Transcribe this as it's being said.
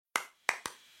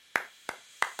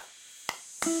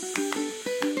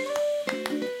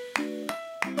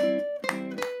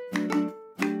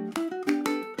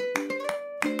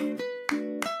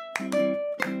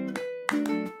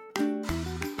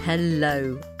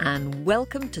Hello and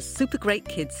welcome to Super Great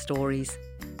Kids Stories,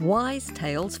 wise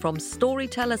tales from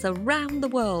storytellers around the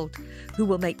world who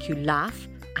will make you laugh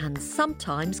and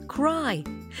sometimes cry.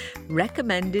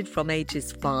 Recommended from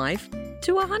ages 5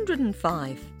 to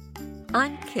 105.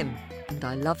 I'm Kim and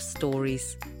I love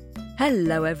stories.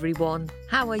 Hello everyone,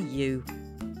 how are you?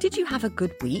 Did you have a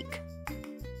good week?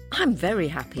 I'm very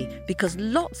happy because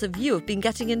lots of you have been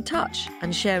getting in touch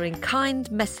and sharing kind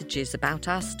messages about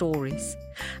our stories.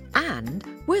 And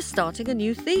we're starting a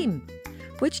new theme,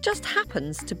 which just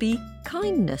happens to be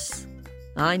kindness.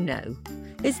 I know,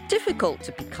 it's difficult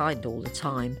to be kind all the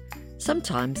time.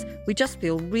 Sometimes we just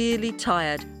feel really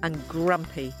tired and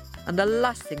grumpy, and the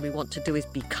last thing we want to do is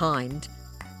be kind.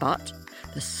 But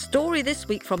the story this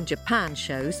week from Japan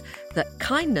shows that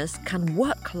kindness can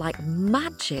work like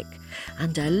magic,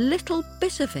 and a little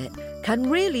bit of it can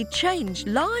really change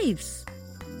lives.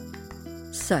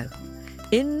 So,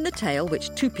 in the tale which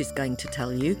Toop is going to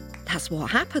tell you, that's what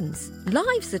happens.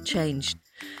 Lives are changed.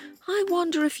 I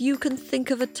wonder if you can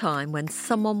think of a time when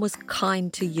someone was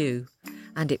kind to you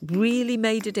and it really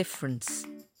made a difference.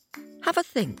 Have a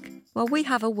think while we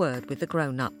have a word with the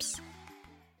grown-ups.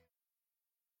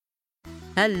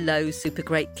 Hello, Super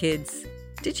Great Kids.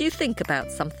 Did you think about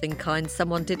something kind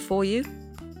someone did for you?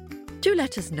 Do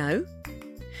let us know.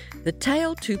 The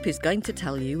tale Toop is going to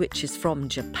tell you, which is from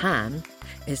Japan,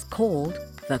 is called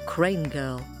The Crane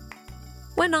Girl.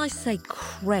 When I say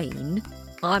crane,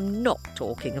 I'm not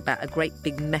talking about a great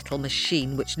big metal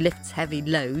machine which lifts heavy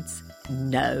loads.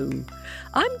 No,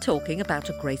 I'm talking about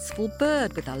a graceful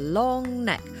bird with a long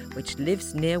neck which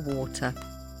lives near water.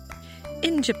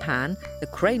 In Japan, the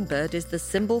crane bird is the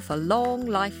symbol for long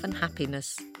life and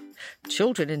happiness.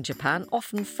 Children in Japan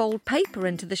often fold paper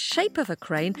into the shape of a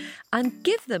crane and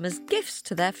give them as gifts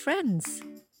to their friends.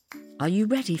 Are you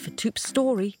ready for Toop's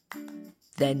story?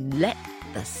 Then let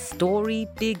the story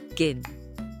begin.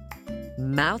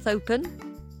 Mouth open,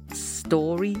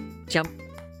 story jump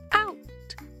out.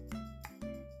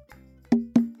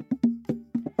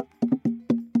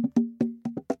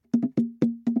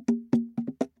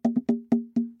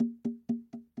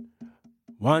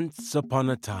 Once upon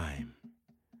a time,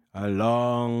 a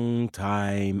long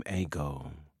time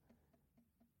ago,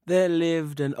 there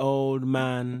lived an old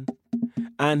man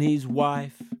and his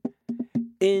wife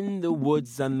in the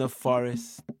woods and the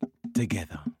forest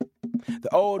together.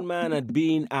 The old man had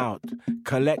been out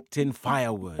collecting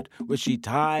firewood, which he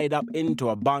tied up into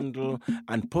a bundle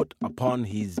and put upon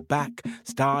his back,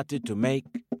 started to make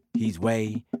his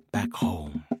way back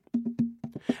home.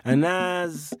 And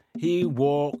as he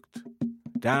walked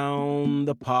down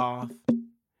the path,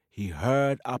 he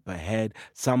heard up ahead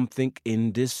something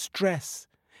in distress,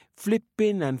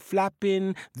 flipping and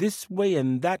flapping this way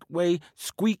and that way,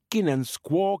 squeaking and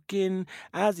squawking.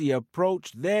 As he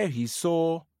approached, there he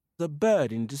saw the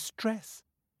bird in distress,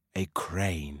 a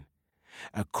crane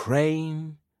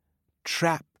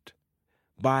trapped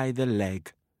by the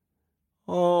leg.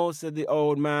 "Oh," said the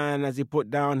old man as he put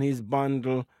down his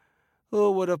bundle,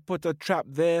 "who would have put a trap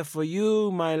there for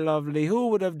you, my lovely? Who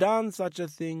would have done such a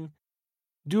thing?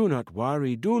 Do not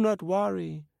worry, do not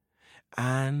worry."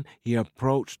 And he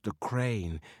approached the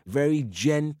crane very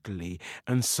gently,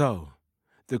 and so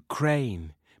the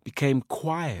crane became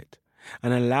quiet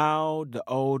and allowed the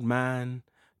old man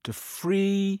to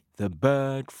free the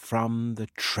bird from the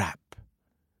trap.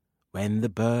 When the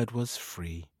bird was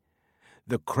free,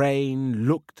 the crane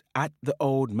looked at the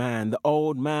old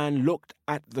man looked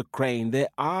at the crane. Their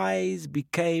eyes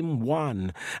became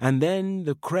one, and then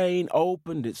the crane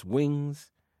opened its wings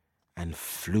and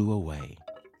flew away.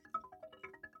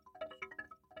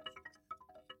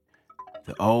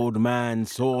 The old man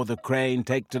saw the crane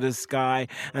take to the sky,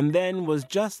 and then was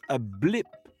just a blip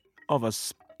of a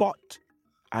spot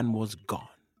and was gone.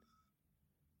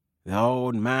 The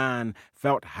old man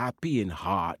felt happy in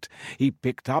heart. He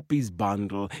picked up his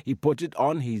bundle, he put it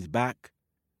on his back,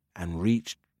 and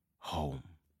reached home.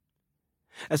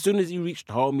 As soon as he reached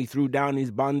home, he threw down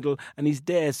his bundle, and his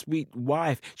dear sweet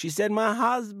wife, she said, my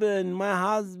husband,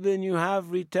 you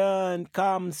have returned.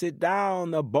 Come, sit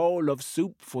down, a bowl of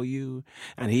soup for you."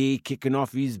 And he, kicking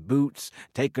off his boots,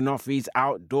 taking off his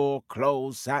outdoor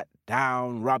clothes, sat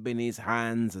down, rubbing his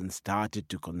hands, and started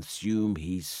to consume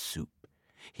his soup.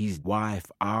 His wife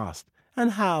asked,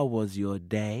 "And how was your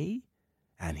day?"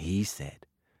 And he said,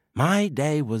 "My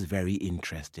day was very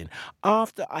interesting.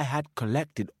 After I had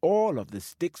collected all of the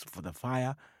sticks for the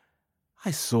fire,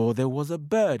 I saw there was a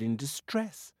bird in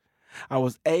distress. I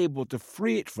was able to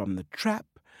free it from the trap,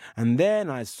 and then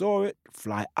I saw it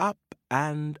fly up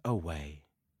and away.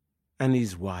 And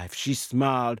his wife, she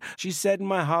smiled. She said,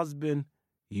 "My husband,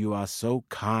 you are so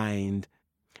kind."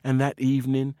 And that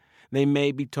evening they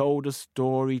maybe told a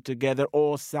story together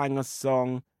or sang a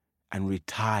song and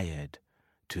retired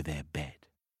to their bed.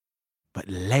 But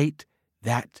late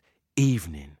that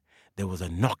evening there was a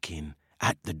knocking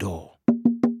at the door.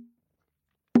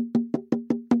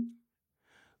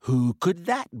 "Who could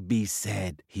that be?"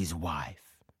 said his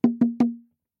wife.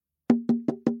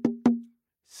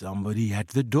 "Somebody at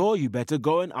the door. You better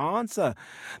go and answer.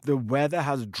 The weather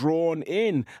has drawn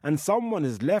in, and someone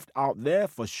is left out there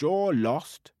for sure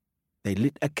lost." They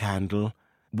lit a candle,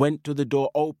 went to the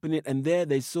door, opened it, and there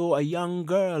they saw a young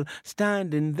girl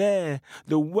standing there.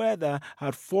 The weather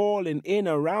had fallen in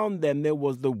around them. There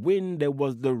was the wind, there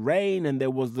was the rain, and there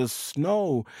was the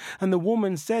snow. And the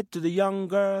woman said to the young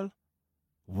girl,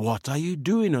 "What are you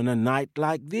doing on a night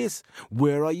like this?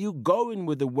 Where are you going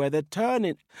with the weather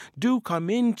turning? Do come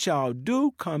in, child,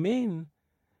 do come in."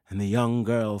 And the young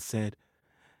girl said,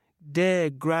 "Dear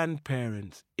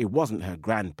grandparents," it wasn't her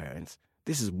grandparents.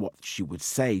 This is what she would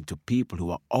say to people who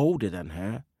are older than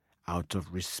her, out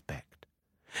of respect.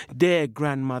 "Dear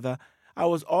grandmother, I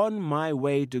was on my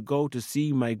way to go to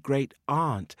see my great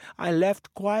aunt. I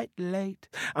left quite late,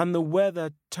 and the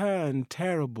weather turned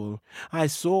terrible. I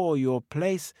saw your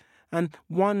place and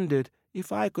wondered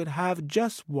if I could have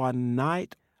just one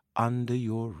night under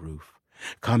your roof."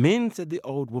 "Come in," said the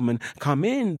old woman. "Come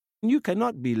in. You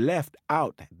cannot be left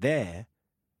out there."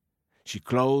 She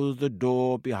closed the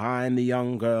door behind the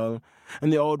young girl,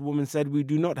 and the old woman said, "We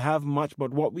do not have much,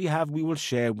 but what we have we will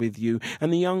share with you."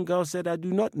 And the young girl said, "I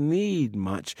do not need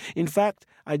much. In fact,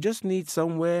 I just need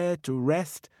somewhere to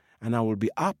rest, and I will be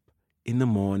up in the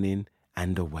morning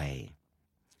and away."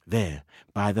 "There,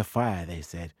 by the fire," they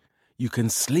said, "you can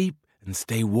sleep and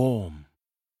stay warm."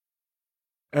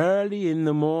 Early in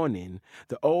the morning,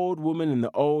 the old woman and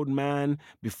the old man,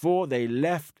 before they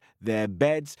left their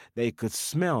beds, they could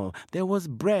smell. There was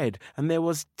bread and there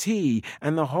was tea,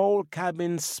 and the whole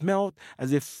cabin smelt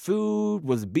as if food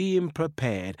was being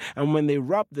prepared. And when they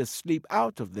rubbed the sleep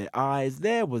out of their eyes,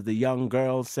 there was the young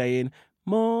girl saying,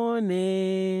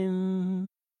 "Morning."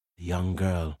 The young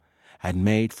girl had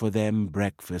made for them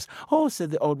breakfast. "Oh,"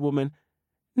 said the old woman,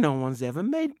 "no one's ever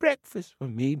made breakfast for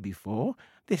me before.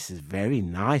 This is very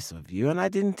nice of you, and I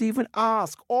didn't even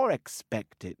ask or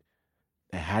expect it."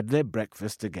 They had their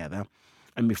breakfast together,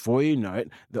 and before you know it,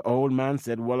 the old man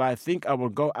said, "Well, I think I will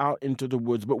go out into the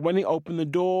woods." But when he opened the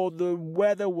door, the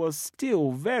weather was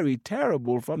still very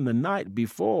terrible from the night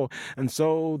before, and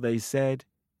so they said,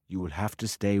 "You will have to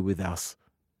stay with us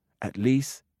at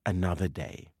least another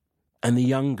day." And the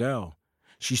young girl,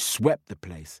 she swept the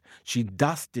place, she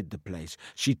dusted the place,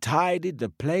 she tidied the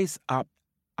place up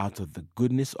out of the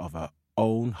goodness of her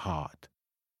own heart.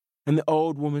 And the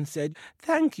old woman said,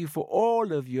 "Thank you for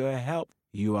all of your help.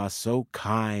 You are so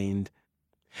kind."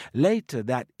 Later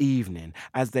that evening,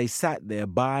 as they sat there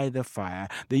by the fire,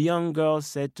 the young girl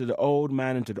said to the old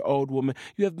man and to the old woman,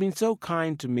 "You have been so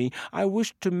kind to me. I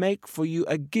wish to make for you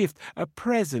a gift, a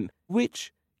present,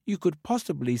 which you could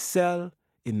possibly sell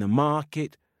in the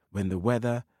market when the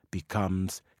weather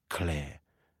becomes clear."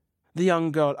 The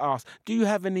young girl asked, "Do you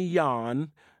have any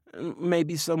yarn,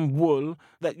 maybe some wool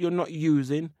that you're not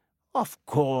using?" "Of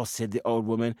course," said the old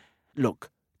woman.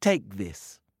 "Look, take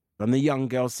this." And the young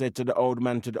girl said to the old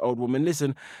man, to the old woman,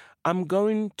 "Listen, I'm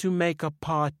going to make a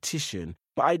partition,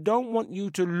 but I don't want you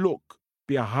to look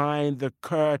behind the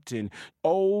curtain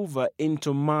over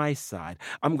into my side.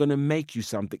 I'm going to make you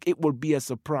something. It will be a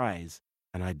surprise,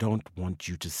 and I don't want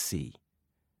you to see."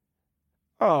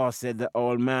 "Oh," said the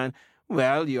old man,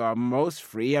 "well, you are most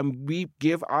free, and we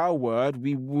give our word.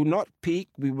 We will not peek,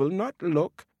 we will not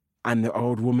look." And the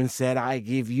old woman said, "I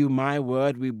give you my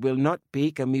word, we will not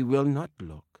peek and we will not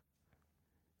look."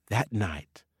 That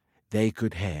night they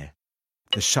could hear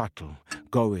the shuttle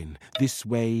going this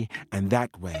way and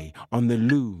that way on the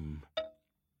loom,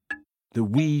 the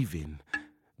weaving,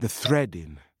 the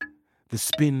threading, the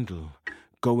spindle,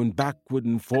 going backward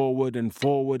and forward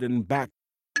and back.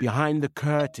 Behind the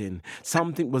curtain,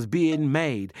 something was being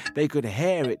made. They could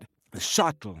hear it, the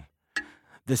shuttle,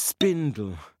 the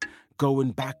spindle,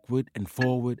 going backward and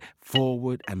forward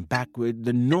and backward.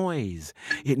 The noise,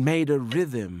 it made a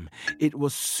rhythm. It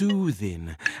was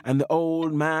soothing. And the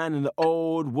old man and the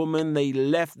old woman, they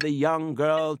left the young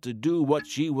girl to do what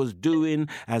she was doing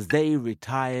as they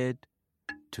retired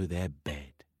to their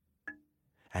bed.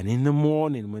 And in the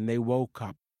morning when they woke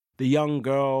up, the young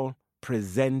girl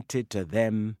presented to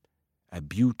them a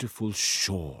beautiful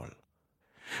shawl.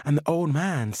 And the old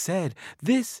man said,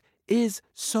 "This is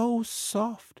so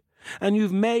soft, and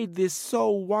you've made this so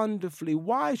wonderfully.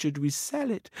 Why should we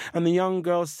sell it?" And the young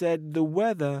girl said, "The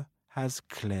weather has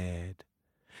cleared.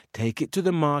 Take it to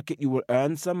the market, you will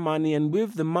earn some money, and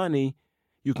with the money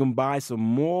you can buy some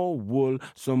more wool,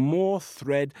 some more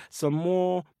thread, some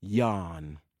more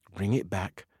yarn. Bring it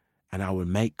back, and I will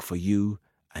make for you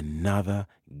another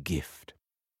gift.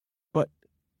 But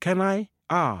can I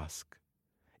ask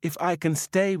if I can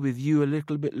stay with you a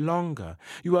little bit longer?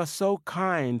 You are so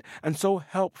kind and so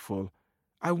helpful.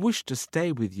 I wish to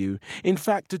stay with you. In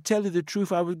fact, to tell you the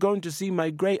truth, I was going to see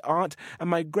my great-aunt, and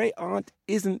my great-aunt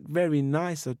isn't very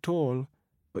nice at all.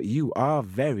 But you are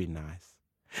very nice."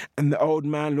 And the old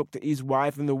man looked at his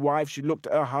wife, and the wife, she looked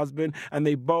at her husband, and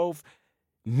they both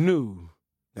knew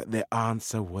that their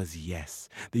answer was yes.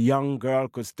 The young girl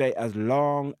could stay as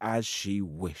long as she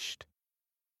wished.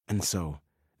 And so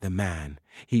the man,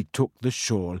 he took the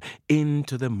shawl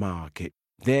into the market.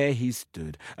 There he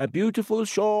stood, a beautiful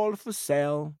shawl for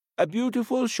sale, a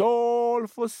beautiful shawl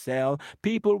for sale.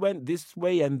 People went this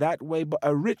way and that way, but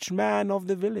a rich man of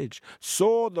the village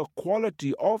saw the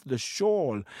quality of the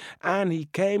shawl, and he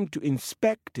came to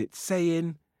inspect it,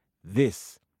 saying,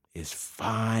 "This is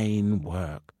fine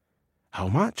work. How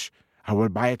much? I will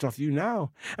buy it of you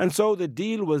now." And so the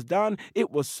deal was done. It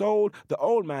was sold. The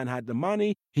old man had the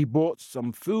money. He bought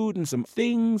some food and some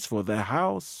things for the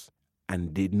house,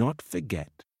 and did not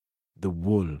forget the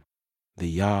wool, the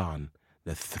yarn,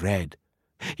 the thread.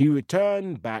 He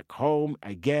returned back home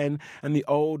again, and the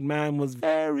old man was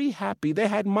very happy. They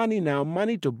had money now,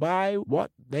 money to buy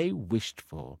what they wished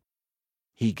for.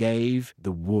 He gave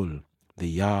the wool, the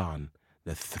yarn,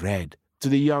 the thread to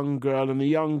the young girl, and the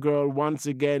young girl once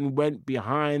again went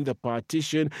behind the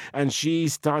partition, and she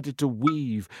started to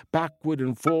weave backward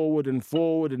and forward and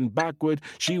forward and backward.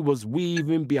 She was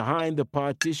weaving behind the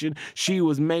partition. She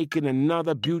was making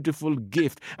another beautiful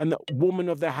gift. And the woman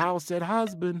of the house said,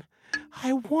 "Husband,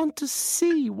 I want to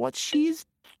see what she is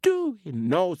doing."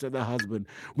 "No," said the husband,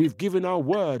 "we've given our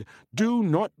word. Do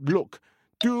not look.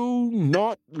 Do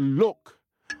not look."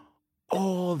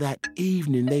 All that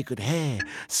evening they could hear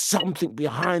something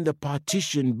behind the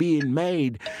partition being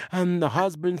made, and the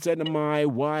husband said to my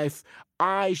wife,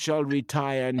 "I shall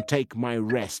retire and take my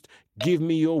rest. Give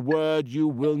me your word you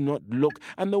will not look."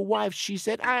 And the wife, she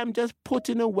said, "I am just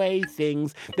putting away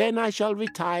things. Then I shall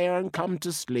retire and come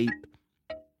to sleep."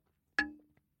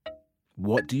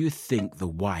 What do you think the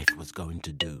wife was going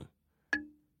to do?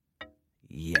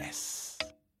 Yes,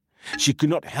 she could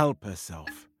not help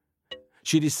herself.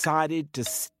 She decided to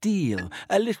steal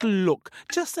a little look,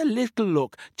 just a little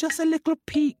look, just a little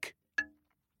peek.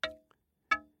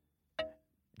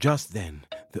 Just then,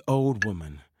 the old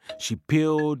woman, she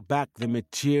peeled back the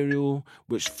material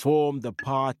which formed the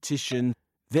partition.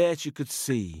 There she could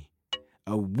see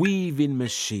a weaving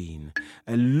machine,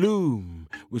 a loom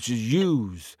which is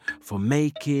used for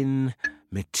making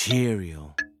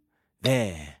material.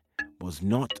 There was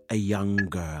not a young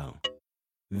girl.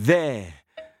 There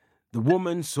the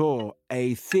woman saw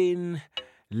a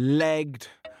thin-legged,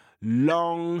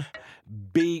 long-beaked,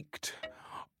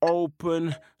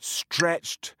 open,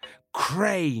 stretched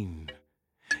crane.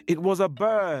 It was a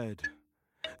bird.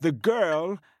 The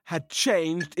girl had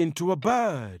changed into a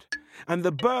bird, and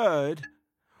the bird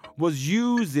was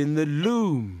using the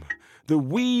loom, the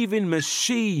weaving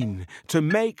machine, to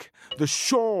make the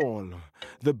shawl.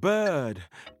 The bird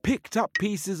picked up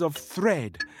pieces of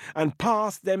thread and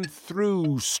passed them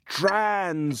through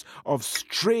strands of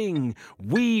string,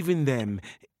 weaving them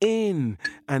in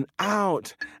and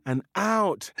out and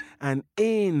out and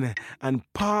in, and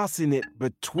passing it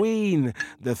between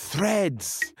the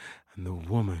threads. And the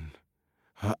woman,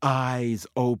 her eyes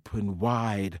opened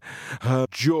wide, her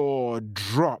jaw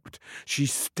dropped. She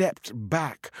stepped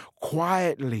back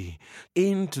quietly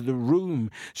into the room.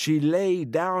 She lay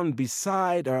down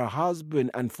beside her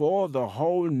husband, and for the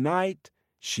whole night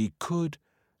she could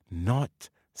not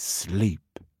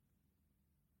sleep.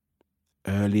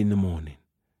 Early in the morning,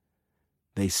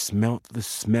 they smelt the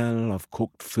smell of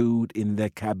cooked food in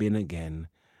their cabin again.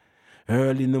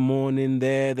 Early in the morning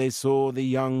there they saw the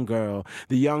young girl.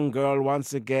 The young girl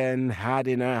once again had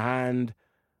in her hand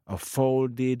a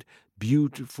folded,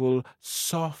 beautiful,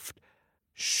 soft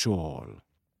shawl.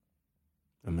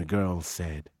 And the girl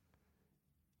said,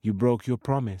 "You broke your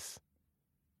promise.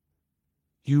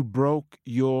 You broke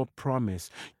your promise.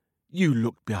 You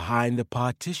looked behind the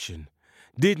partition,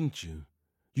 didn't you?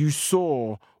 You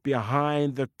saw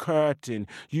behind the curtain.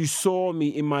 You saw me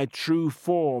in my true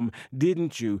form,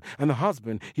 didn't you?" And the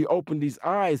husband, he opened his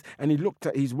eyes and he looked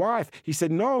at his wife. He said,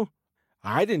 "No,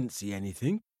 I didn't see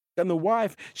anything. And the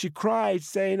wife, she cried,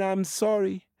 saying, I'm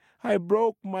sorry. I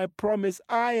broke my promise.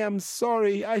 I am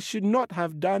sorry. I should not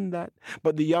have done that.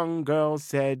 But the young girl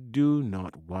said, do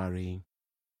not worry.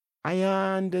 I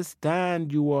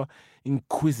understand you were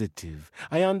inquisitive.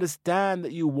 I understand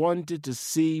that you wanted to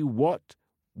see what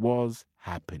was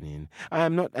happening. I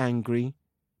am not angry,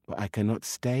 but I cannot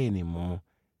stay anymore.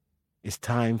 It's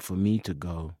time for me to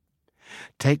go.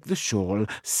 Take the shawl,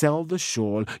 sell the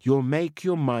shawl, you'll make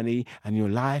your money, and your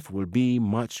life will be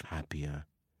much happier.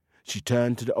 She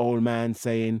turned to the old man,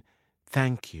 saying,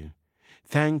 Thank you.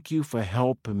 Thank you for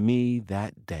helping me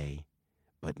that day.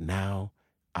 But now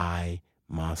I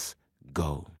must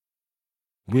go.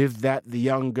 With that, the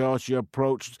young girl, she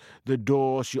approached the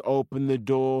door. She opened the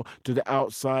door to the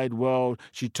outside world.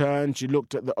 She turned, she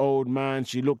looked at the old man,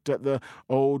 she looked at the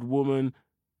old woman,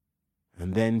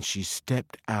 and then she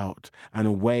stepped out and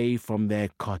away from their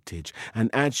cottage. And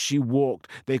as she walked,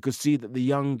 they could see that the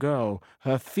young girl,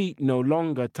 her feet no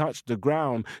longer touched the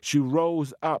ground. She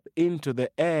rose up into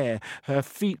the air. Her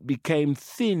feet became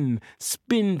thin,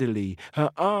 spindly.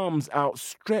 Her arms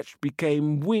outstretched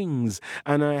became wings,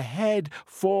 and her head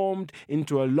formed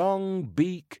into a long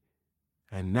beak.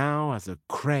 And now, as a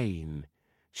crane,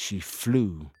 she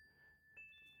flew.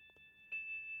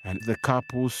 And the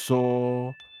couple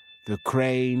saw the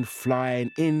crane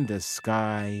flying in the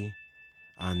sky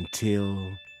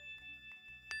until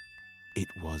it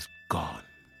was gone.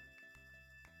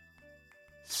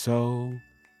 So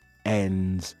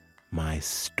ends my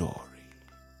story.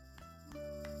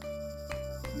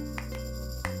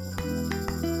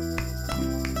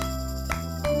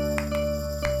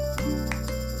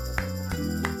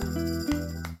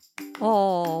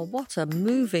 Oh, what a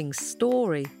moving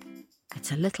story.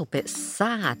 It's a little bit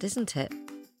sad, isn't it?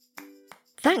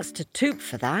 Thanks to Toop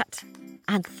for that,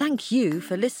 and thank you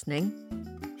for listening,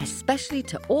 especially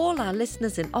to all our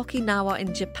listeners in Okinawa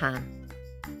in Japan.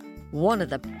 One of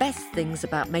the best things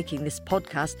about making this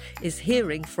podcast is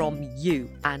hearing from you,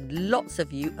 and lots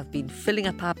of you have been filling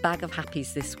up our bag of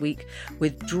happies this week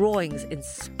with drawings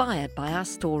inspired by our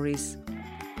stories.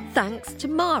 Thanks to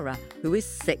Mara, who is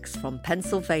 6 from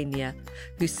Pennsylvania,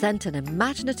 who sent an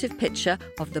imaginative picture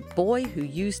of the boy who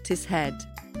used his head.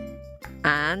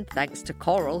 And thanks to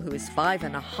Coral, who is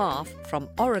 5.5 from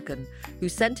Oregon, who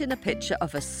sent in a picture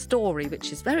of a story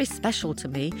which is very special to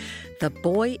me, The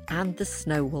Boy and the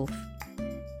Snow Wolf.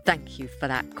 Thank you for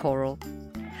that, Coral.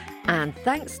 And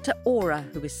thanks to Aura,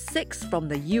 who is 6 from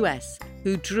the US,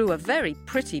 who drew a very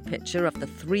pretty picture of the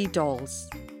 3 dolls.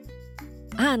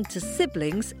 And to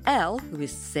siblings Elle, who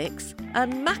is 6,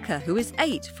 and Maka, who is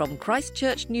 8 from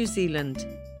Christchurch, New Zealand.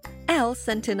 Elle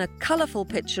sent in a colourful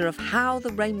picture of how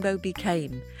the rainbow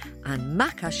became, and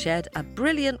Maka shared a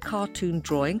brilliant cartoon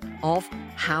drawing of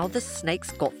how the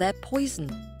snakes got their poison.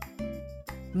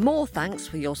 More thanks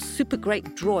for your super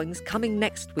great drawings coming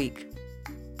next week.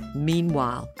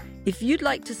 Meanwhile, if you'd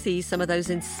like to see some of those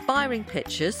inspiring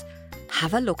pictures,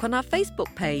 have a look on our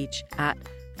Facebook page at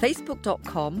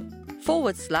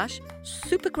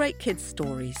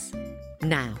facebook.com/supergreatkidsstories.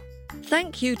 Now,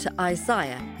 thank you to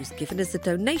Isaiah, who's given us a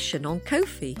donation on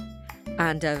Ko-fi.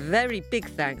 And a very big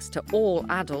thanks to all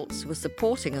adults who are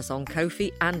supporting us on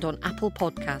Ko-fi and on Apple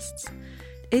Podcasts.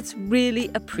 It's really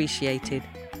appreciated.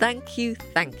 Thank you,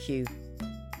 thank you.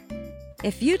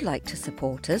 If you'd like to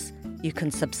support us, you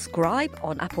can subscribe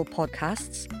on Apple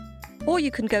Podcasts, or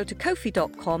you can go to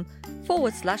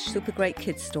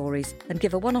ko-fi.com/supergreatkidsstories and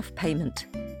give a one-off payment.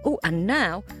 Oh, and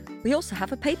now we also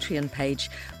have a Patreon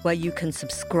page where you can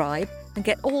subscribe and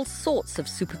get all sorts of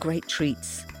super great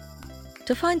treats.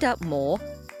 To find out more,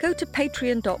 go to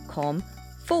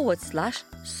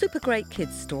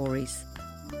patreon.com/supergreatkidsstories.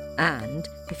 And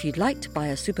if you'd like to buy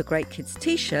a Super Great Kids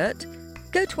t-shirt,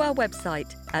 go to our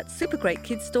website at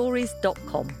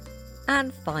supergreatkidsstories.com.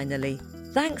 And finally,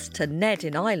 thanks to Ned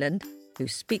in Ireland, who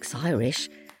speaks Irish,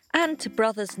 and to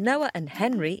brothers Noah and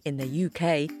Henry in the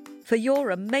UK for your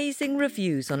amazing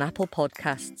reviews on Apple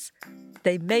Podcasts.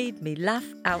 They made me laugh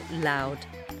out loud.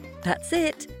 That's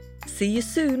it. See you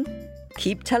soon.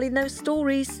 Keep telling those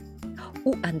stories.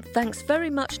 Oh, and thanks very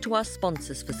much to our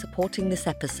sponsors for supporting this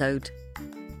episode.